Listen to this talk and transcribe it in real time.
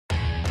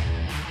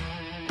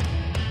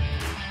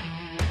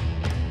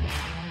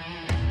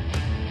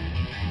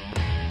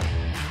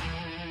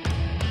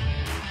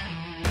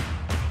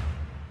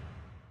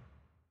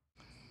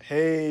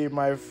Hey,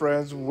 my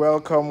friends,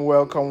 welcome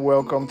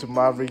to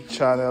Maverick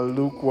Channel.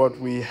 Look what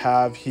we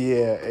have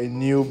here, a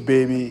new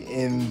baby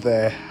in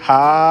the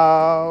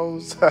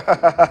house.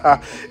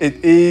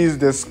 It is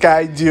the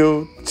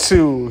Skydio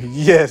 2.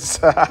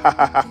 Yes,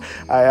 I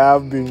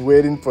have been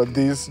waiting for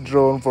this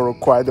drone for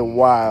quite a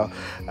while.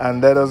 And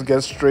let us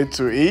get straight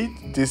to it.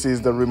 This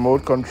is the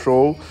remote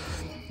control.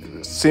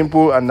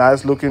 Simple and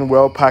nice looking,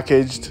 well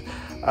packaged.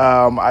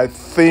 I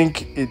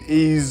think it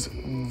is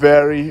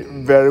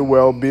very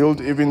well built,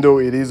 even though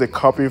it is a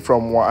copy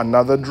from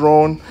another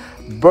drone.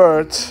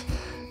 But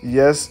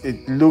yes,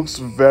 it looks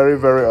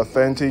very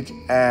authentic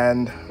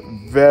and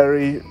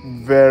very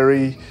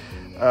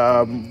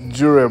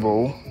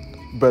durable,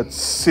 but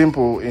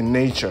simple in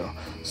nature.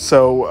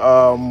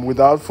 So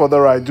without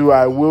further ado,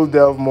 I will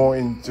delve more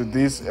into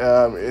this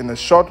in a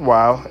short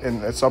while in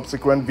a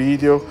subsequent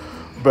video.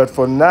 But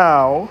for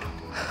now,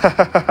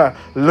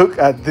 look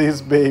at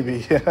this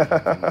baby.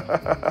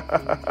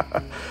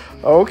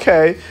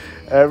 Okay,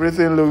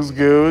 everything looks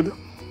good.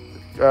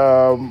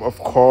 Of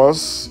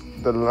course,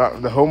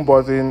 the home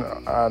button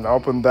and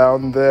up and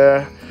down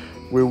there.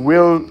 We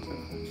will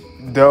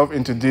delve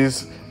into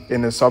this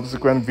in a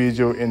subsequent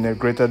video in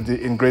greater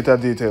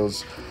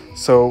details.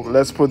 So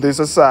let's put this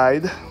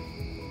aside.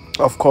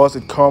 Of course,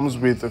 it comes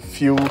with a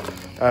few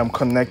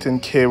connecting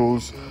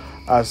cables,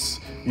 as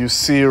you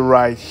see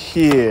right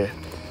here.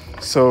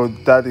 So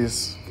that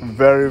is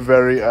very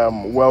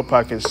well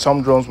packaged.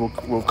 Some drones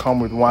will come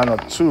with one or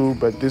two,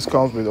 but this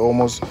comes with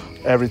almost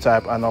every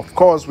type. And of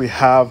course,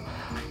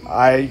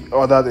 I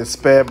ordered a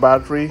spare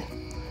battery.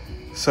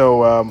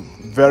 So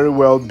very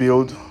well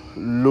built,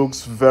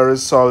 looks very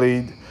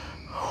solid.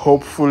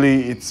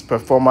 Hopefully its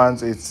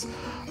performance is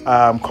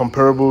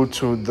comparable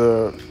to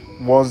the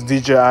ones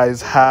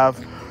DJIs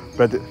have.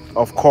 But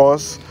of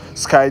course,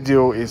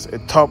 Skydio is a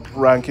top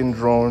ranking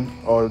drone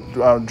or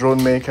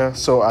drone maker,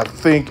 so I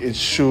think it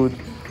should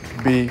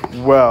be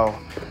well.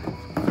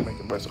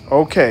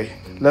 Okay,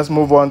 let's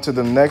move on to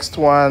the next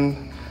one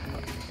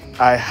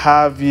I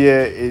have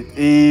here. It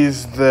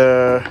is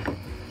the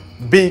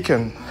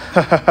beacon.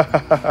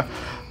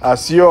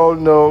 As you all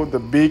know, the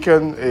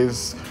beacon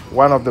is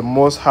one of the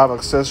must-have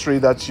accessory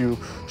that you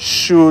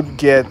should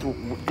get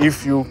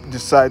if you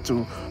decide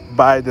to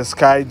buy the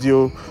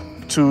Skydio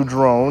 2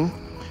 drone.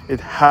 It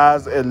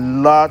has a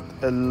lot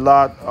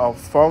of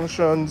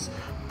functions,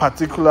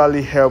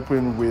 particularly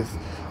helping with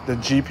the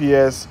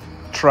GPS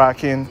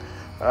tracking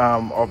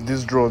of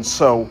this drone.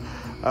 So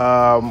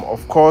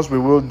of course, we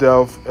will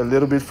delve a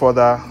little bit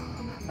further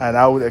and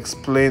I will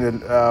explain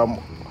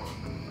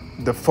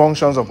the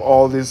functions of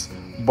all these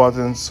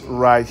buttons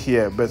right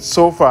here. But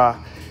so far,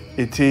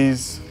 it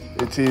is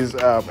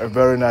a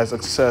very nice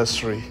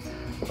accessory.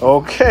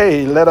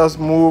 Okay, let us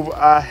move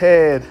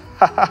ahead.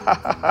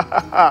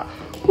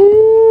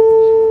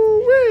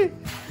 Woo-wee.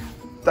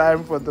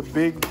 Time for the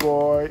big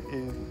boy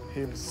in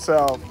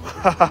himself.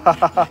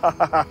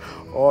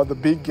 Or the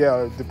big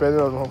girl,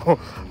 depending on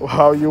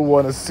how you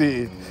want to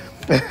see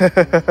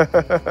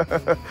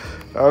it.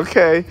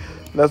 Okay,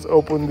 let's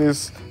open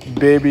this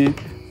baby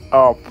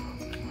up.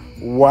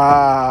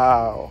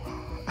 Wow.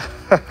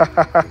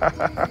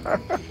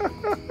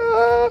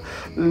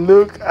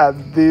 Look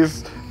at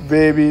this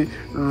baby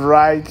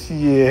right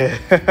here.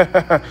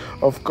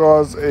 Of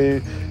course,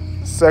 a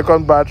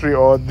second battery,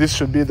 or this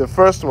should be the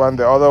first one.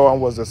 The other one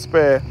was a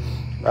spare,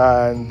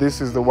 and this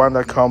is the one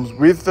that comes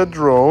with the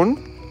drone.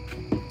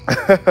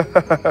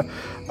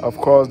 Of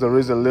course, there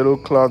is a little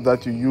cloth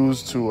that you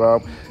use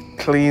to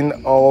clean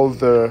all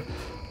the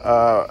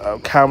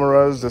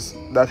cameras.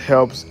 That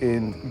helps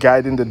in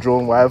guiding the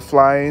drone while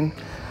flying.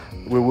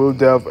 We will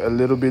delve a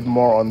little bit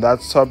more on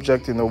that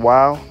subject in a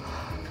while.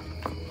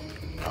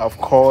 Of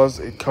course,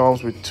 it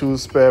comes with two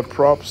spare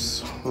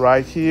props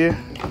right here.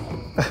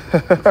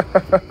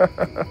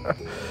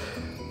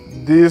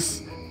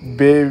 This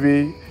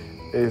baby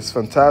is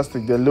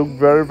fantastic. They look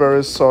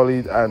very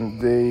solid, and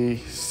they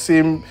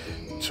seem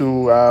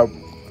to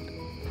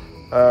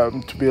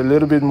be a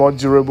little bit more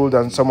durable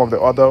than some of the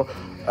other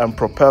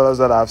propellers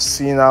that I've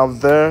seen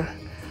out there.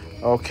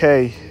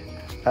 Okay,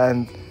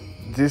 and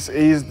this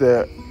is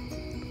the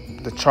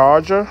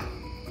charger.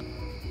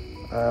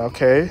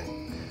 Okay,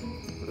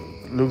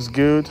 looks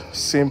good,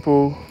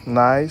 simple,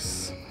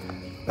 nice.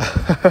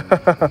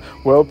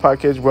 Well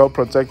packaged, well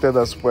protected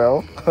as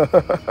well.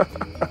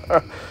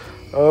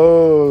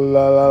 Oh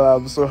la,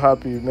 I'm so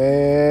happy,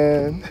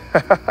 man.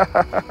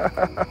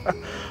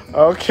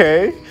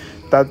 Okay,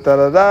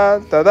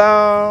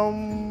 da-da-da-da-da-da.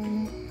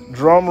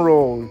 Drum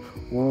roll.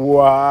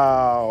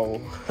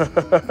 Wow.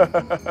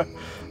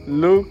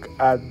 Look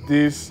at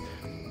this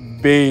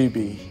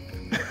baby.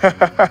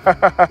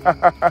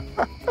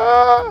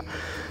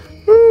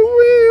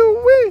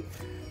 Wee.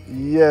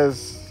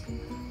 Yes,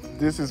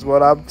 this is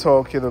what I'm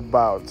talking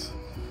about.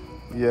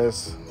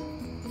 Yes,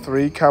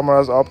 3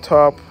 cameras up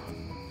top.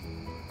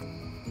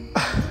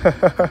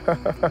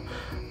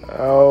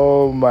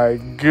 Oh my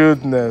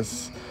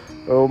goodness.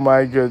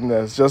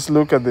 Just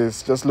look at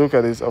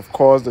this. Of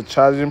course, the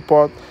charging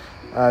port,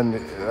 and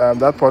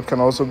that port can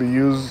also be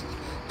used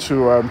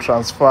to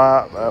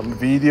transfer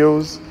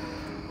videos.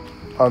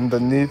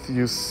 Underneath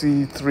you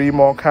see 3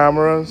 more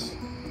cameras.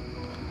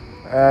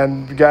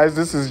 And guys,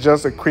 this is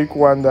just a quick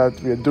one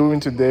that we're doing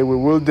today. We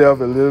will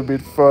delve a little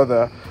bit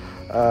further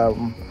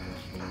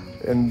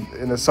in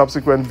a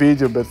subsequent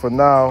video, but for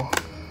now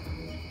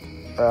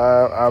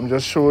I'm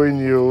just showing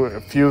you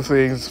a few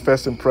things,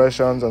 first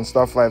impressions and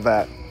stuff like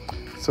that.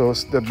 So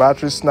the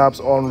battery snaps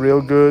on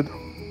real good.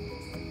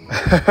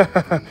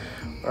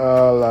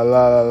 Oh la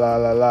la la la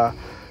la la.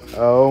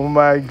 Oh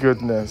my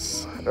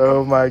goodness,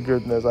 oh my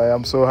goodness, I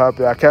am so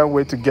happy. I can't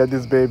wait to get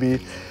this baby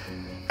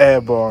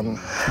airborne.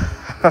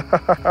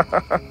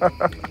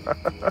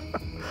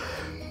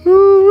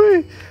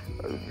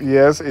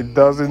 Yes, it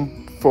doesn't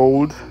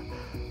fold,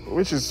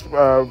 which is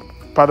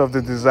part of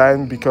the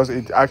design, because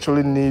it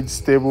actually needs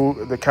stable,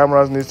 the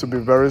cameras needs to be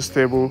very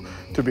stable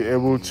to be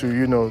able to,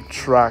 you know,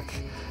 track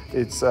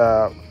its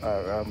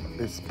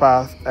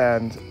path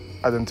and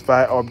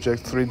identify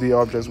objects, 3D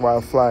objects,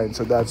 while flying.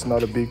 So that's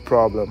not a big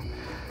problem.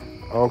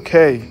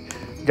 Okay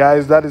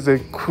guys, that is a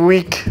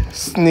quick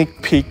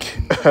sneak peek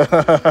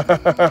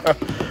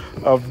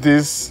of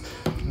this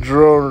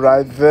drone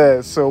right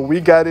there. So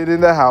we got it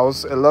in the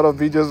house. A lot of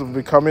videos will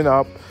be coming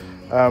up,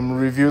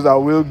 reviews. I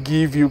will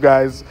give you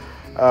guys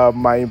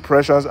my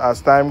impressions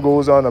as time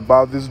goes on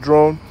about this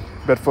drone,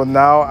 but for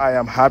now I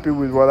am happy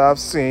with what I've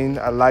seen.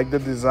 I like the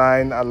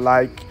design, I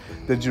like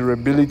the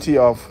durability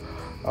of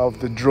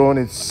the drone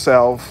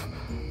itself.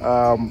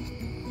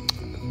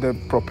 The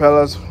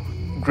propellers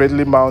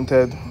greatly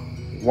mounted,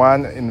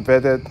 one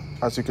inverted,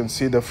 as you can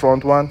see, the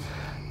front one.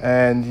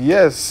 And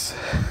yes,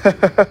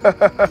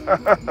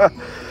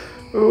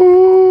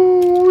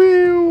 ooh, wee.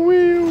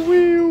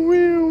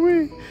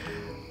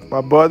 My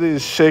body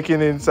is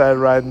shaking inside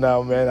right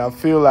now, man. I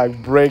feel like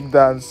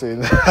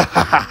breakdancing.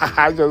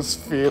 I just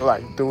feel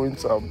like doing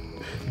some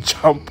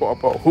jump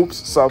up or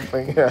hoops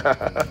something.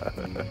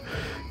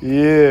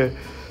 Yeah,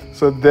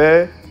 so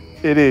there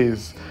it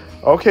is.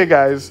 Okay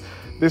guys,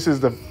 this is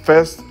the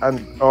first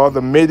or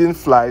the maiden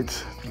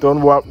flight.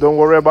 Don't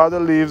worry about the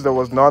leaves. There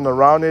was none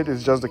around it.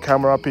 It's just the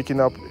camera picking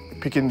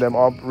them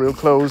up real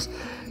close.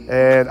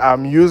 And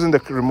I'm using the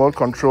remote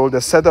control. The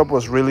setup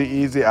was really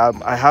easy.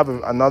 I have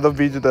another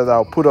video that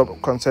I'll put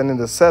up concerning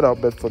the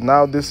setup, but for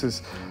now this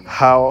is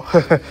how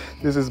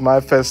this is my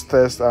first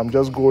test. I'm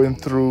just going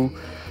through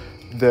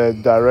the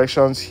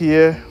directions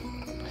here,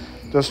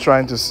 just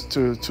trying to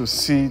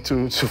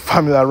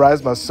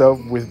familiarize myself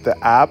with the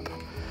app,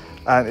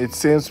 and it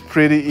seems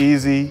pretty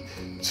easy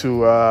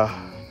to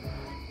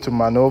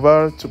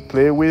maneuver, to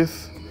play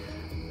with.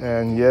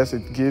 And yes,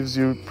 it gives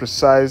you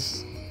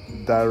precise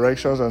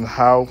directions on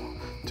how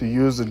to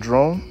use the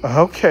drone.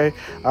 Okay,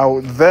 I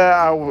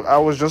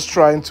was just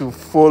trying to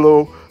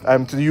follow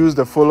to use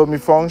the follow me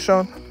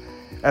function,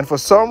 and for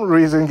some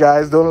reason,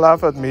 guys, don't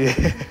laugh at me,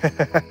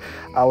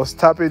 I was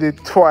tapping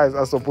it twice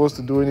as opposed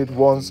to doing it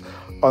once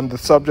on the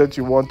subject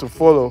you want to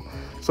follow.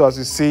 So as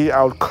you see,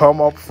 I'll come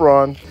up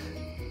front,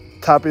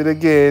 tap it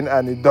again,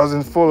 and it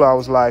doesn't follow. I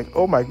was like,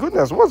 oh my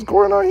goodness, what's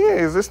going on here?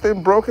 Is this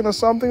thing broken or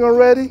something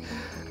already?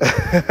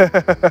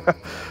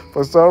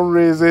 For some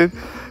reason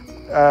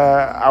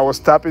I was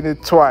tapping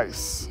it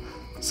twice.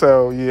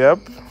 So yep,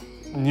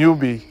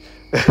 newbie.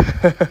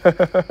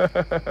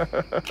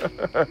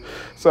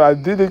 So I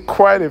did it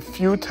quite a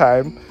few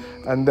times,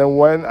 and then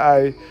when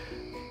I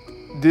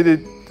did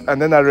it, and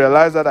then I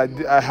realized that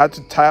I had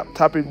to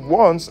tap it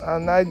once,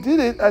 and I did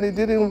it and it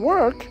didn't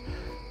work.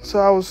 So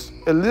I was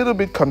a little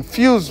bit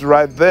confused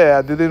right there.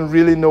 I didn't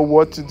really know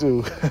what to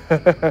do.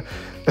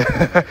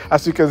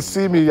 As you can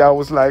see me, I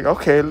was like,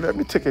 okay, let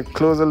me take a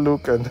closer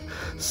look and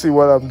see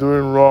what I'm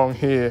doing wrong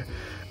here.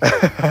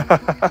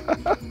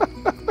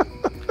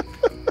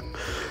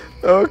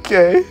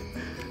 Okay.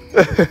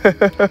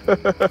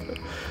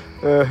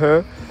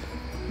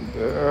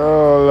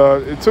 Oh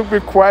Lord, it took me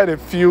quite a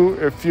few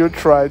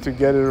tries to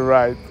get it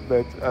right,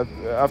 but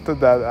after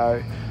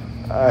that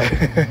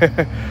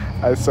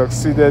I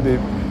succeeded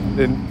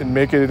in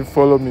making it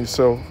follow me.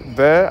 So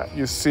there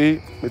you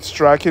see it's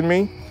tracking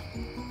me.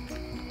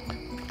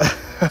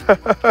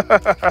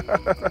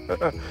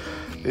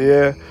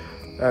 Yeah,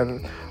 and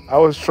I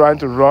was trying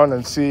to run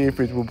and see if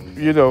it would,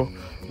 you know,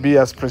 be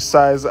as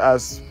precise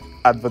as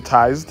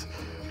advertised.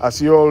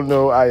 As you all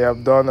know, I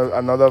have done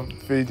another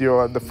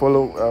video, the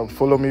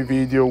follow me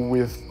video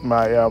with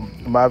my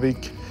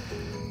Mavic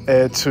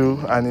Air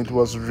 2, and it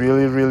was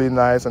really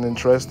nice and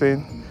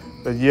interesting.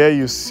 But yeah,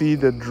 you see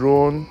the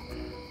drone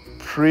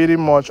pretty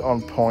much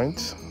on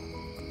point.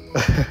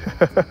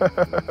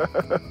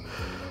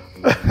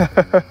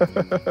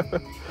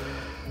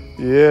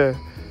 Yeah,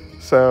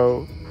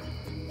 so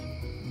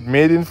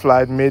maiden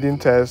flight, maiden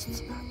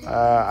test.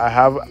 I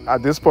have,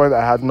 at this point,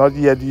 I had not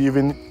yet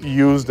even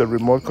used the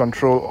remote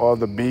control or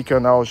the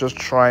beacon. I was just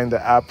trying the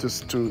app to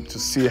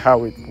see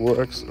how it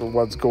works, or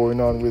what's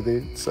going on with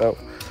it. So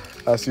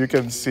as you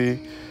can see,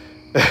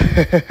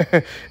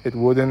 it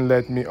wouldn't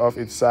let me off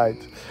its side.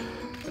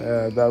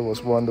 That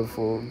was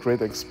wonderful,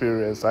 great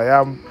experience. I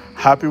am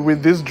happy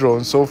with this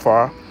drone so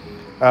far.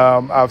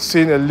 I've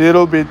seen a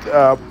little bit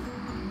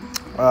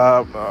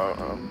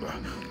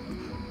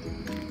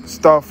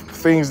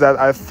things that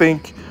I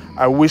think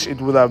I wish it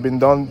would have been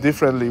done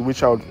differently,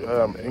 which I would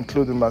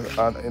include in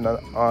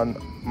on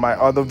my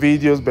other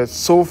videos. But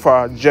so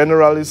far,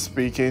 generally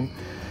speaking,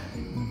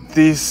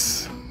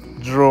 this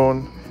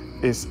drone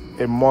is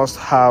a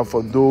must-have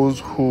for those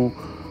who,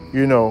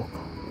 you know,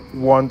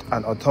 want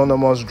an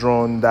autonomous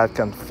drone that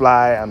can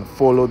fly and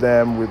follow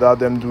them without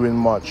them doing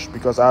much,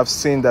 because I've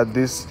seen that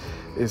this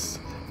is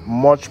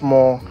much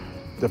more,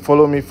 the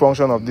follow me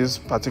function of this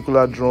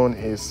particular drone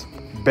is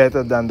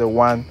better than the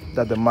one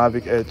that the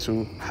Mavic Air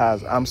 2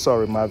 has. I'm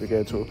sorry, Mavic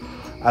Air 2,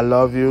 I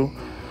love you,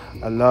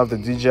 I love the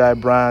DJI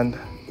brand,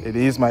 it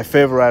is my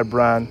favorite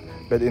brand,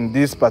 but in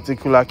this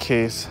particular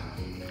case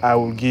I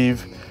will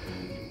give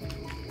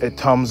a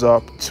thumbs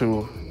up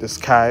to the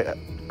Skydio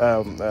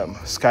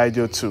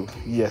 2.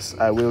 Yes,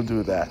 I will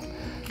do that.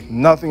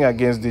 Nothing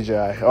against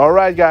DJI. All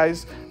right,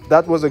 guys,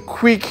 that was a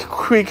quick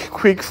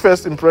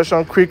first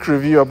impression, quick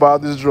review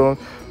about this drone.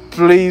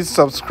 Please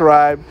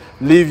subscribe,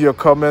 leave your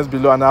comments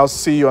below, and I'll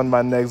see you on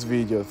my next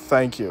video.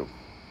 Thank you.